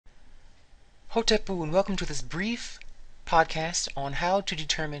Hotepu, and welcome to this brief podcast on how to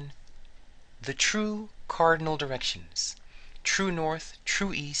determine the true cardinal directions: true north,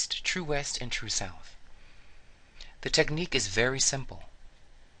 true east, true west, and true south. The technique is very simple.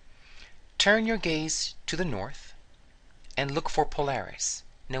 Turn your gaze to the north and look for Polaris.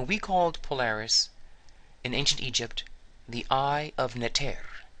 Now, we called Polaris in ancient Egypt the eye of Neter,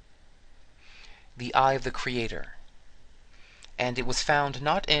 the eye of the Creator. And it was found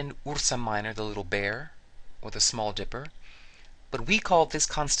not in Ursa Minor, the little bear, or the small dipper, but we called this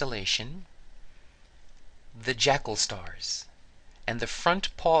constellation the jackal stars. And the front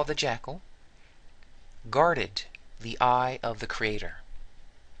paw of the jackal guarded the eye of the Creator,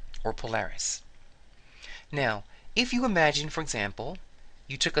 or Polaris. Now, if you imagine, for example,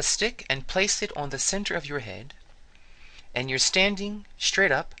 you took a stick and placed it on the center of your head, and you're standing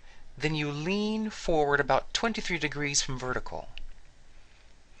straight up, then you lean forward about 23 degrees from vertical.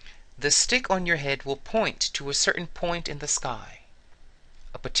 The stick on your head will point to a certain point in the sky,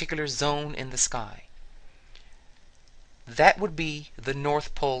 a particular zone in the sky. That would be the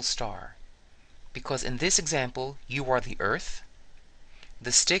North Pole star, because in this example you are the Earth.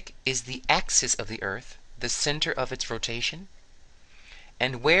 The stick is the axis of the Earth, the center of its rotation,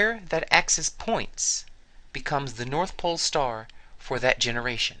 and where that axis points becomes the North Pole star for that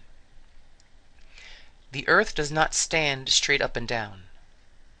generation. The Earth does not stand straight up and down.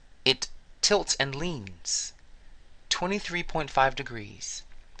 It tilts and leans 23.5 degrees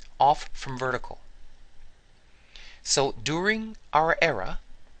off from vertical. So during our era,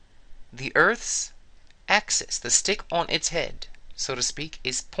 the Earth's axis, the stick on its head, so to speak,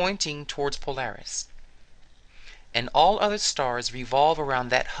 is pointing towards Polaris. And all other stars revolve around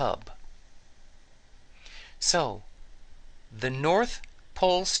that hub. So, the North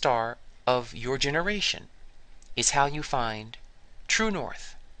Pole star of your generation is how you find true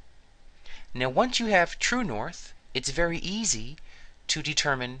north. Now, once you have true north, it's very easy to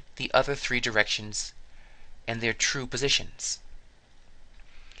determine the other three directions and their true positions.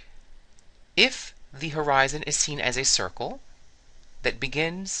 If the horizon is seen as a circle that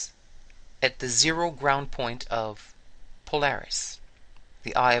begins at the zero ground point of Polaris,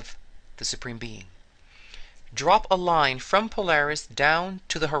 the eye of the Supreme Being, drop a line from Polaris down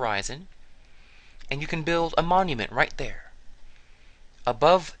to the horizon, and you can build a monument right there,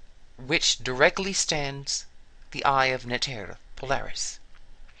 above which directly stands the eye of Neter, Polaris.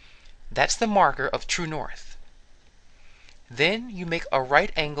 That's the marker of true north. Then you make a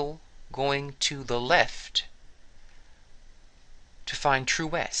right angle going to the left to find true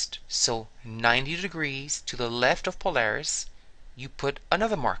west. So 90 degrees to the left of Polaris, you put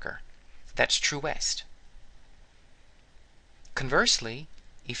another marker. That's true west. Conversely,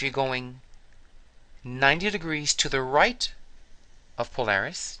 if you're going 90 degrees to the right of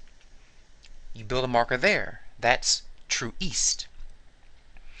Polaris, you build a marker there. That's true east.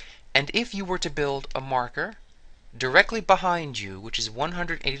 And if you were to build a marker directly behind you, which is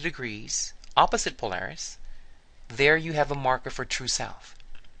 180 degrees opposite Polaris, there you have a marker for true south.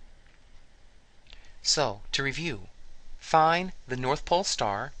 So, to review, find the North Pole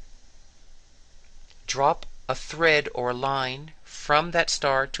star, drop a thread or a line from that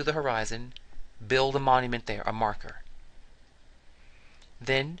star to the horizon, build a monument there, a marker.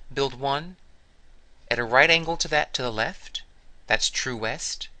 Then build one at a right angle to that to the left, that's true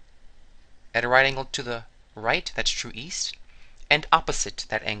west. At a right angle to the right, that's true east. And opposite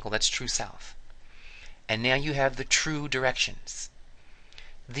that angle, that's true south. And now you have the true directions.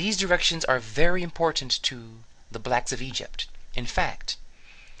 These directions are very important to the blacks of Egypt. In fact,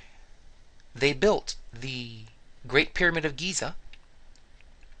 they built the Great Pyramid of Giza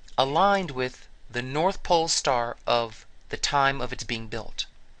aligned with the North Pole star of the time of its being built.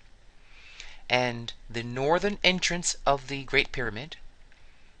 And the northern entrance of the Great Pyramid,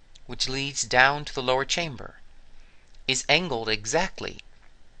 which leads down to the lower chamber, is angled exactly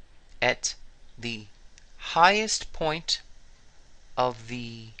at the highest point of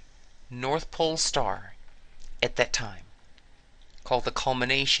the North Pole star at that time, called the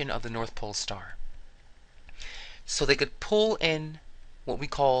culmination of the North Pole star. So they could pull in what we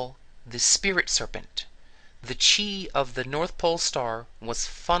call the spirit serpent. The chi of the North Pole star was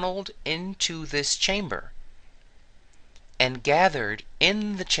funneled into this chamber and gathered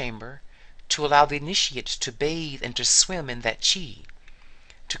in the chamber to allow the initiates to bathe and to swim in that chi,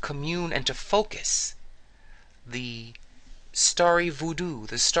 to commune and to focus the starry voodoo,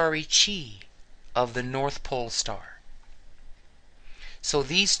 the starry chi of the North Pole star. So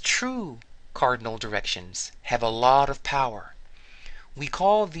these true cardinal directions have a lot of power. We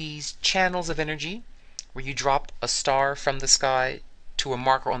call these channels of energy, where you drop a star from the sky to a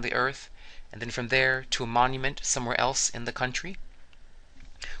marker on the earth, and then from there to a monument somewhere else in the country.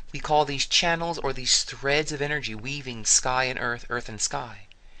 We call these channels or these threads of energy weaving sky and earth, earth and sky,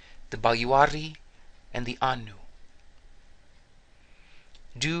 the Baluari and the Anu.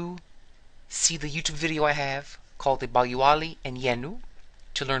 Do see the YouTube video I have called the Baluali and Yenu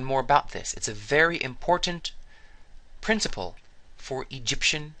to learn more about this. It's a very important principle for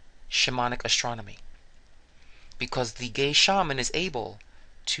Egyptian shamanic astronomy, because the gay shaman is able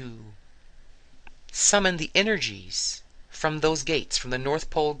to summon the energies from those gates, from the North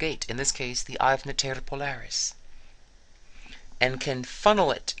Pole gate, in this case the Eye of Neter Polaris, and can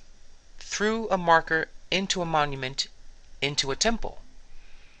funnel it through a marker into a monument, into a temple,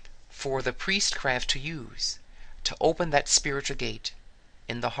 for the priestcraft to use to open that spiritual gate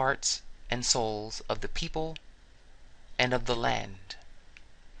in the hearts and souls of the people and of the land,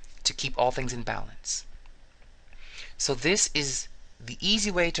 to keep all things in balance. So this is the easy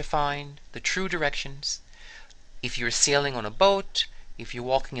way to find the true directions. If you're sailing on a boat, if you're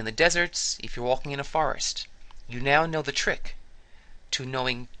walking in the deserts, if you're walking in a forest, you now know the trick to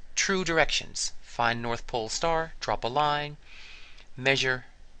knowing true directions. Find North Pole star, drop a line, measure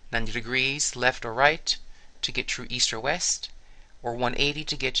 90 degrees left or right to get true east or west, or 180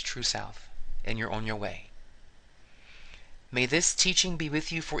 to get true south, and you're on your way. May this teaching be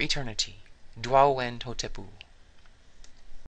with you for eternity. Dwau Wen Hotepu.